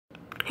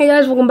Hey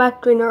guys, welcome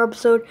back to another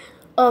episode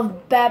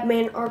of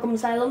Batman Arkham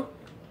Asylum.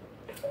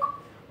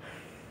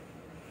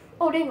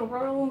 Oh dang, I'm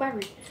running on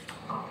battery.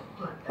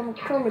 I'm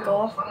turning it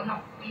off.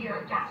 Enough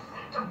fear gas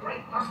to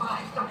break the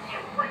minds of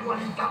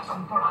everyone in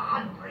Gotham for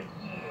 100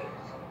 years.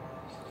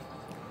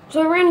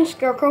 So I ran into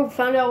Scarecrow,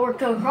 found out where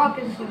Killer Croc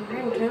is, and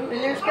ran to him, and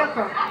there's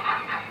Scarecrow.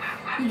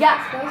 He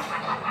got us.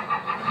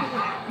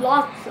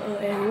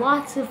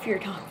 Lots of fear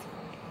talks.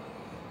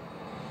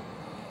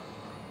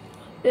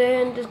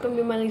 And this is going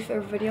to be my least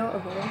favorite video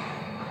of all.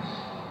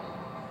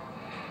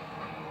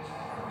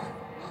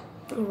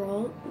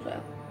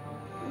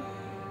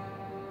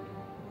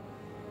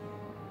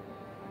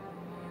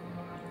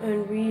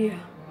 And we... Is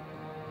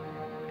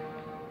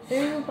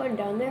there anyone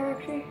down there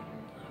actually?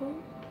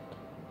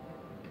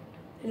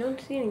 I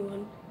don't see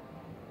anyone.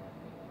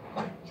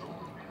 Why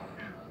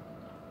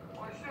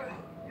should he?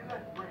 You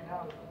let Green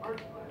out in the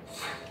first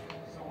place.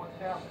 So what's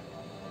happening?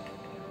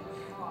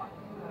 Come on,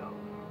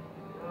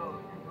 no,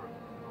 you heard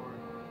the story.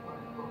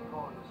 Might as well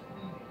call it a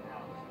speeding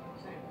house.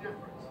 Same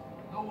difference.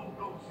 No one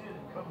goes in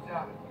and comes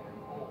out again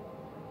whole.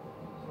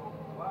 So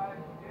why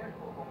is the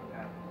Scarecrow over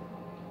that?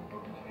 Who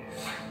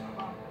cares?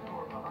 Lock the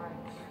door behind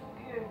you.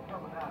 He ain't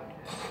coming out again.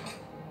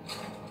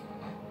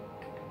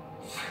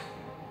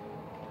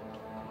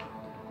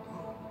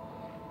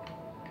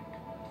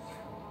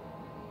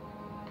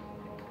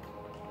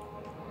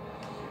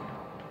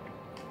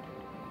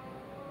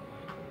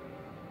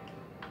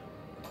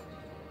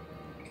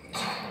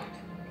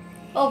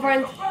 Oh,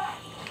 friends.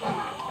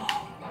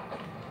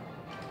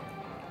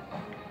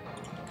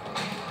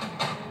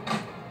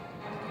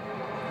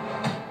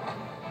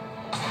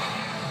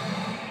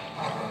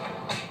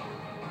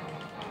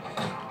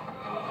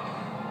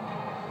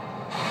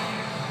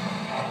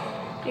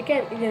 You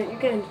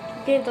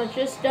can't touch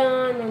this. No.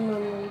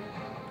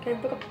 Can I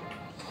pick up?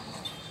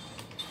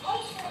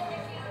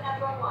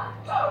 Number 1.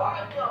 So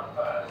I'm your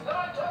first,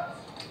 not just.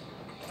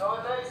 You know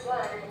what they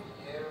say?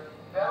 You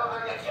never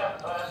get your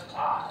first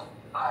time.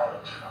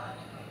 I'll try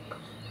to make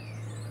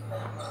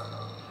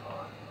memorable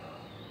for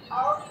you.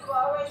 Oh, you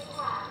already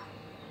have.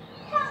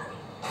 Tell me,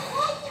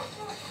 why did you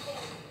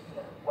think?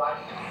 Why do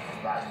you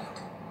think I do?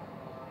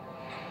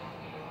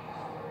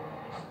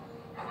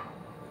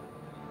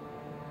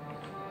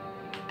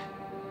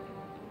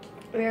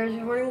 Viewers,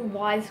 you're wondering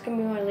why this is gonna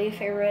be my least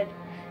favorite.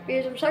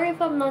 Viewers, I'm sorry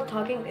if I'm not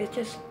talking. It's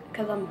just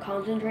because I'm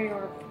concentrating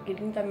or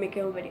forgetting that I'm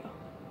making a video.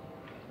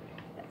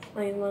 That's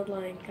my not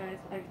lying, guys.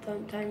 I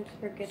sometimes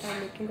forget I'm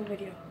making a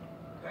video.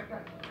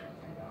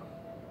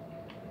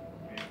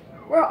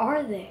 Where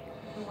are they?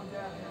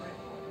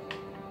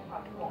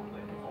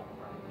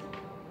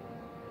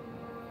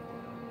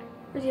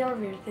 Where's the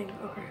elevator thing?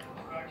 Okay.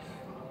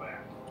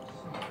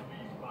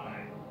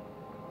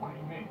 What do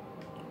you mean?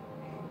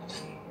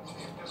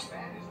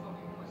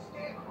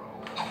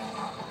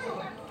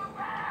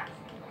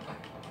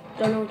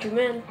 Don't know what you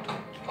meant.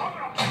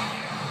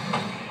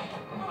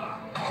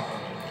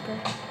 Okay.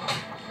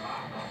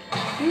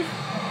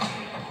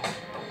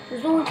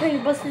 There's no one trying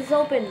to bust this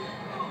open.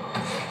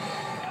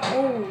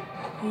 Oh,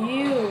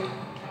 you.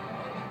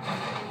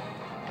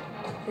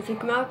 Let's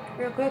take him out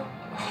real quick.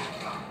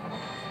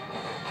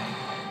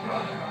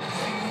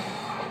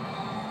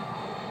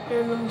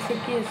 And let me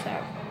take this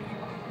out.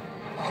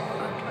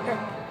 Okay.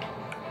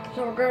 So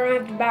we're gonna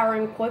have the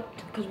Batarang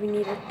equipped because we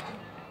need it.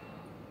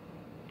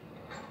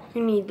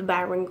 You need the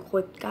Batarang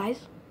equipped,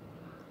 guys.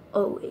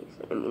 Always.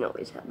 I mean,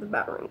 always have the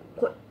Batarang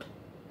equipped.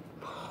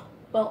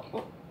 Well,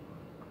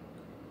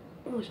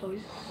 almost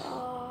always.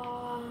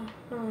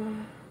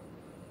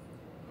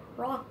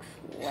 Rock's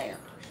lair.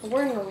 So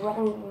we're in the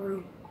wrong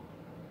room.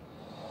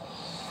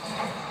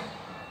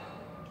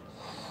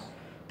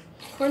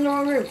 We're in the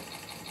wrong room.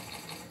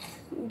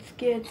 Let's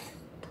get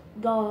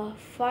the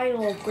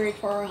final upgrade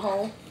for our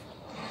hull.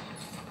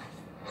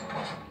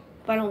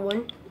 Final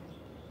one.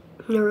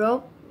 Here we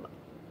go.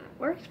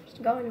 Where are we supposed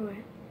to go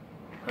anyway?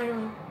 I don't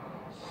know.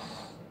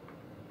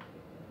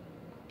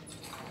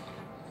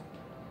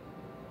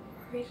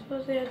 Are we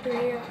supposed to get through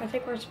here? I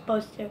think we're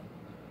supposed to.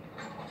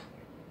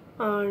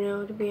 Oh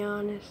no, to be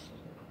honest.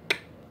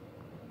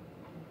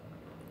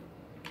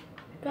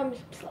 Got me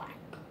some slack.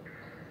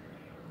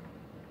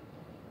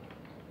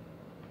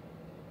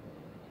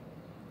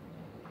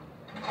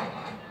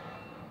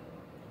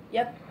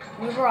 Yep,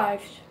 we've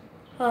arrived.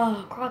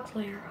 Oh, Croc's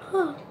lair.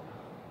 Huh.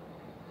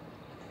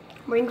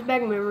 Brings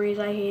back memories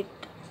I hate.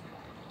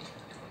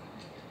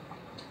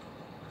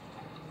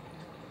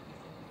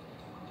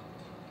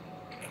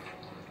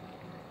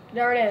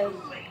 There it is.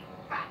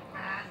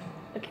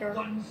 Look here.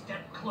 One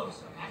step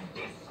closer, and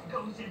this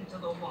goes into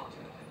the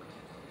water.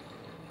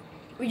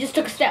 We just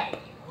took a step.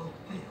 Will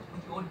fill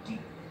with your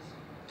deepest,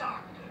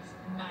 darkest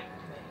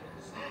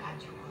nightmares,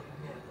 and you will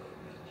never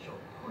reach your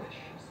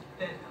precious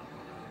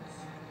bedrooms.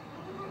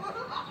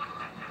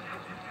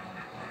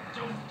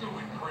 Don't do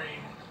it,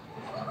 Crane.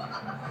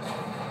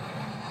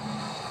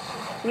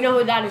 We know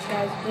who that is,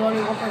 guys. There's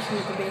only one person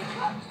who could be.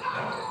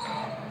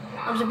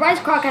 I'm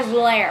surprised Croc has a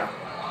lair.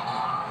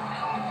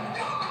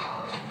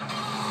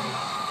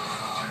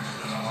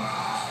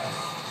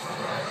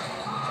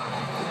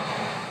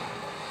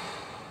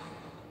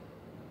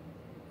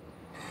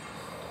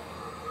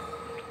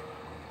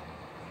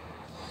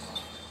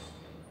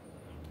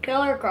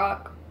 Killer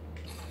Croc.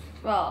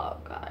 Oh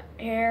god,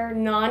 hair,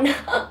 none.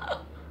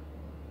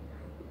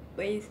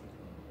 Base.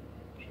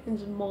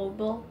 He's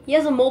mobile. He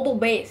has a mobile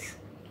base.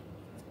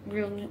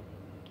 Really?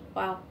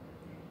 Wow.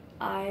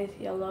 Eyes,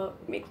 yellow,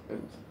 makes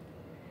sense.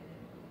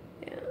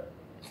 Yeah.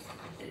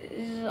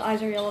 His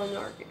eyes are yellow and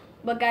dark.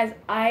 But guys,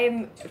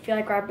 I feel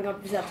like wrapping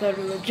up this episode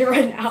legit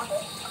right now.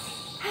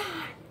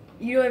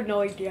 You have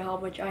no idea how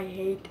much I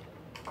hate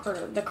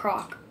the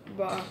Croc,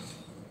 bruh.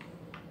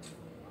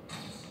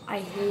 I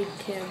hate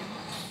him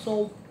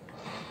so.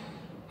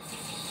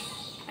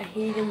 I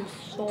hate him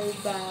so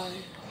bad.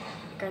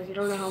 Guys, you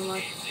don't know how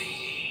much.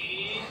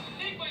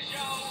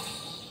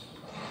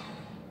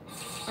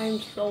 I'm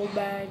so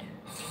bad.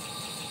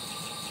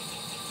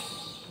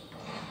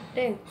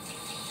 Dang.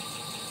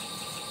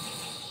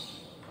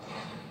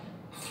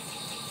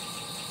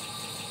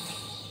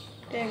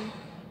 Dang.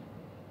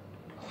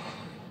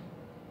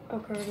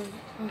 Okay.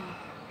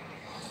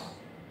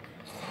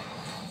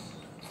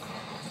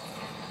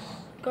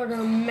 Go to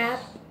a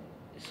map.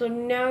 So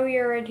now we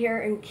are right here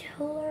in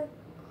Killer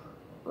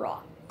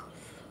Croc's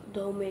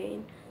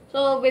domain.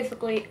 So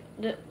basically,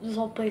 this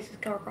whole place is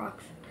Killer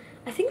Croc's.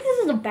 I think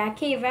this is a bat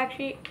cave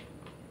actually.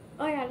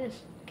 Oh yeah, it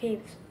is.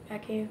 Caves.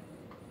 Bat cave.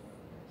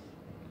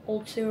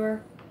 Old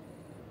sewer.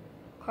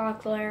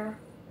 Croc's lair.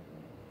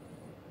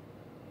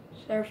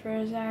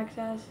 Surface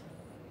access.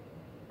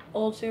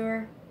 Old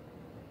sewer.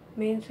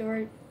 Main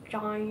sewer.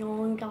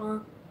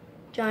 Jiang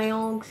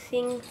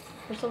Sing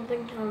or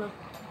something. I don't know.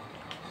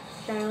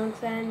 Jiang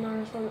Sen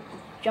or something.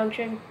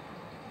 Junction.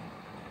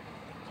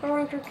 So we're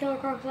into Killer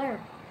Croc's lair.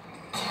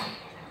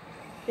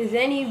 Is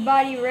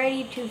anybody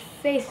ready to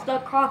face the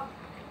croc?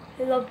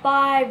 The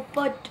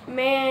 5-foot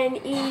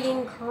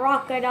man-eating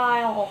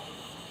crocodile.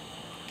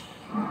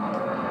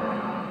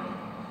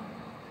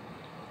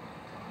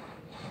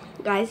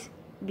 Guys,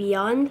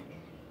 beyond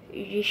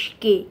this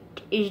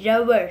gate is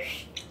the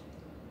worst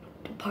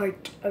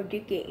part of the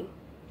game.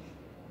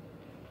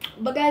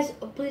 But guys,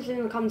 please leave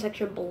in the comment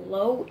section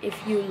below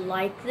if you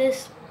like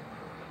this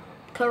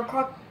Killer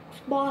Croc's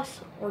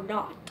boss or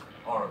not.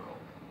 Oracle.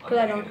 Because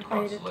I don't. I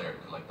Croc's hate it. Lair to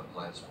collect the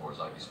plant spores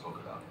Ivy spoke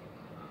about.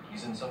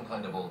 He's in some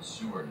kind of old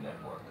sewer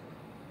network.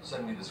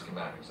 Send me the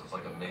schematics. It's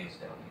like a maze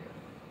down here.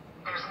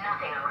 There's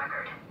nothing on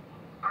record.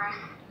 Bruce,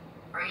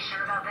 are you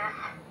sure about this?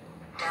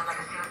 Sounds like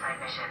a suicide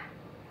mission.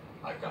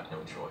 I've got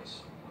no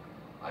choice.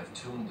 I've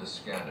tuned the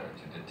scanner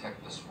to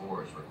detect the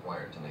spores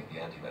required to make the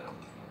antivenom.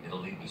 It'll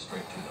lead me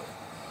straight to them.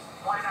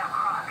 What about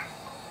Croc?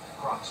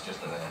 Croc's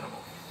just an animal.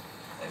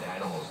 And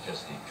animals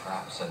just need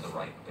traps and the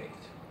right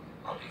bait.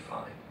 I'll be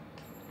fine.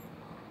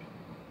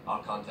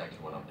 I'll contact you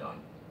when I'm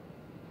done.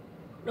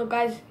 No,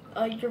 guys,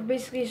 you're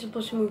basically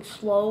supposed to move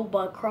slow,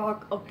 but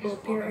Croc will These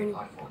appear floating and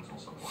platforms will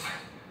support it.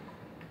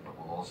 But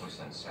we'll also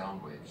send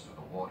sound waves through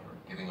the water,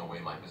 giving away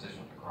my position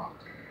to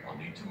Croc. I'll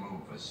need to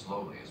move as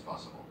slowly as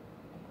possible.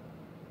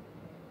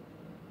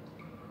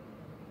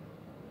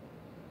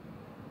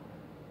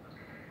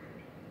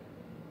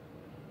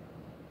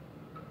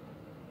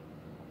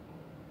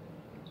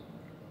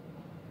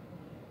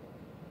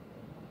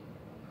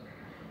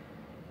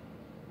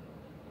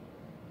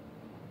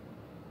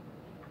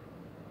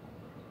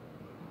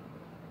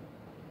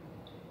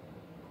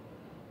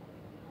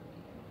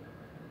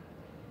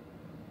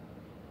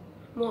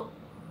 well,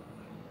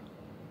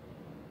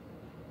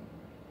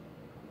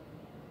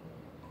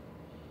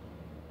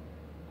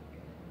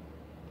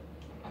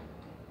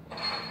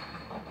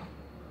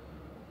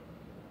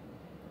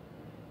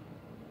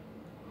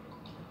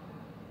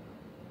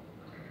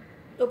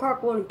 the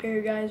Croc won't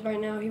appear, guys, right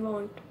now. He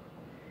won't.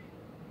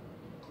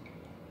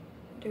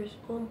 There's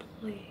one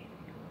place.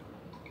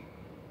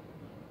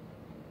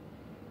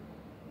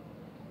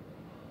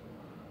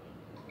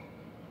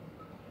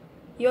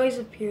 He always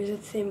appears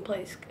at the same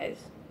place, guys.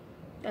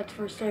 That's the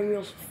first time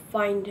you'll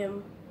find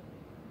him.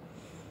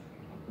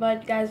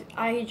 But guys,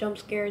 I hate jump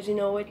scares, you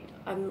know it.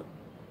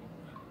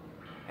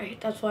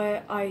 That's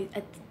why I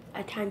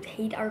at times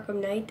hate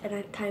Arkham Knight, and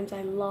at times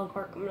I love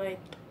Arkham Knight.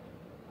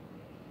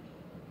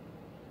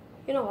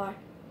 You know why?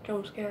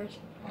 Jump scares.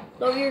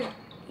 So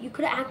you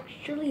could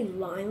actually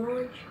line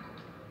launch.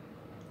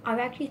 I've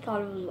actually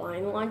thought of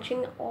line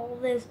launching all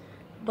this,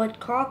 but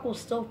Croc will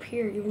still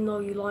appear even though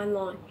you line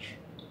launch.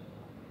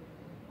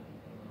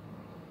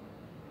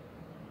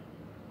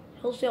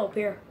 He'll still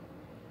appear.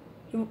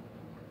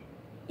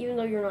 Even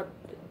though you're not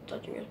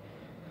touching it.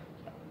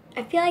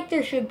 I feel like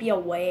there should be a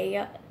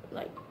way,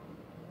 like,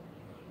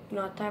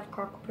 not to have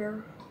Croc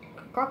appear.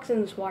 Croc's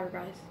in this water,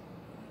 guys.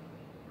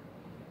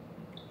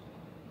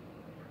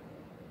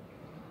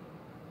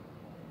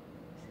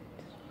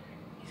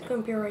 He's gonna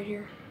appear right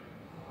here.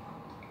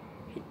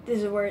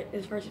 This is where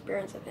his first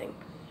appearance, I think.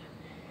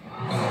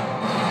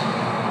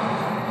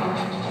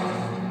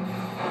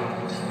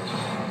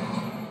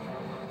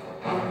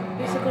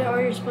 Basically, all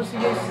you're supposed to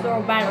do is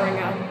throw a battering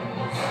gun.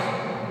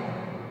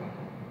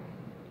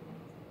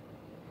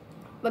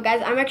 But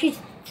guys, I'm actually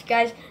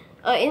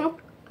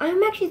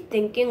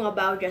thinking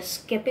about just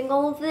skipping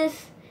all of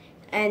this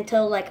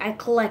until like I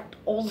collect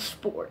all the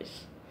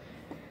spores.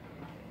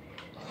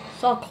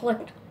 So I'll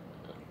collect.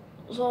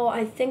 So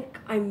I think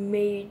I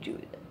may do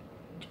that.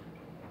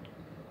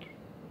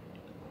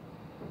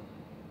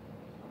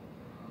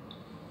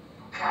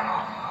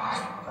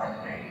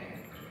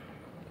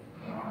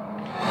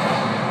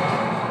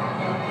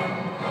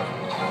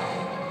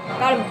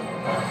 Got him.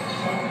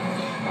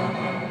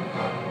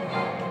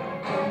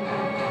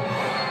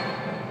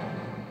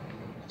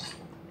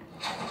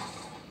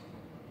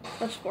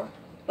 Let's score.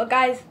 But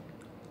guys,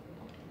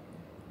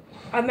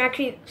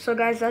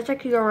 guys, that's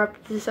actually gonna wrap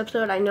up this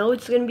episode. I know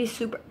it's gonna be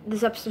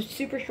this episode's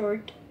super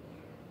short,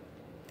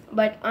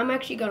 but I'm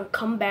actually gonna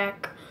come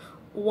back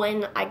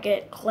when I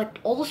collect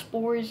all the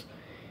spores,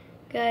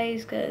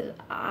 guys, because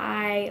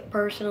I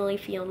personally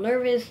feel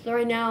nervous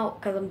right now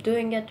because I'm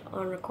doing it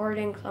on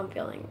recording, so I'm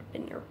feeling a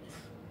bit nervous.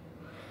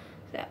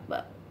 So,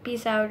 but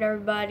peace out,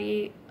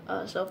 everybody.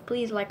 So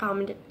please like,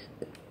 comment,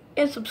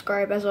 and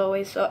subscribe as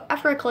always. So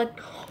after I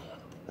collect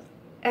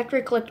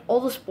all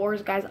the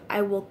spores, guys,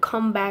 I will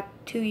come back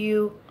to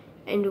you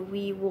and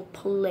we will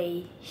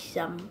play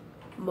some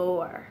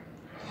more.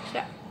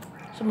 So,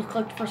 someone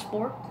collect the first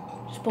spore.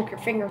 Just poke your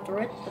finger through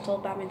it. That's all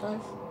Batman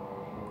does.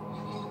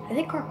 I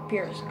think Croc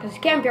appears, because he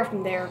can't appear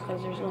from there,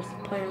 because there's no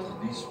plan.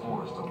 These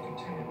spores don't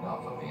contain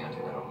enough of the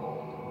antivenom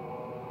mold.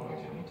 We're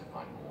going to need to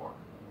find more.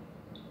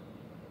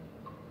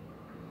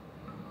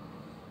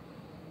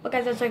 But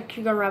guys, that's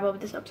actually gonna wrap up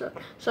this episode.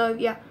 So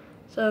yeah.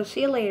 So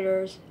see you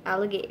later,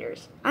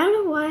 alligators. I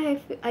don't know why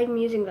I'm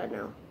using that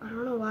now. I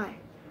don't know why.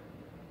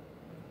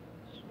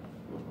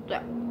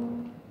 Yeah.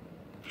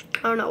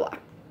 I don't know why.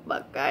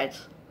 But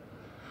guys,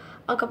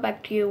 I'll come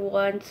back to you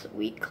once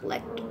we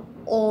collect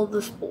all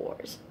the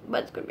spores.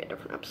 But it's gonna be a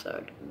different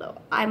episode. Though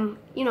I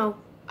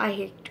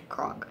hate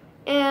Croc.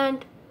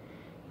 And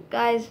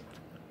guys,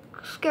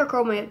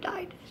 Scarecrow may have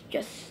died.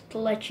 Just to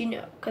let you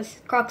know, because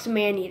Croc's a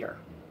man-eater.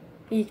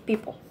 He eats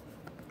people.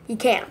 He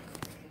can.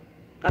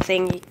 Not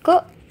saying he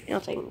could,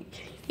 not saying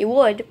he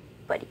would,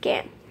 but he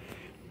can.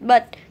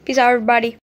 But peace out, everybody.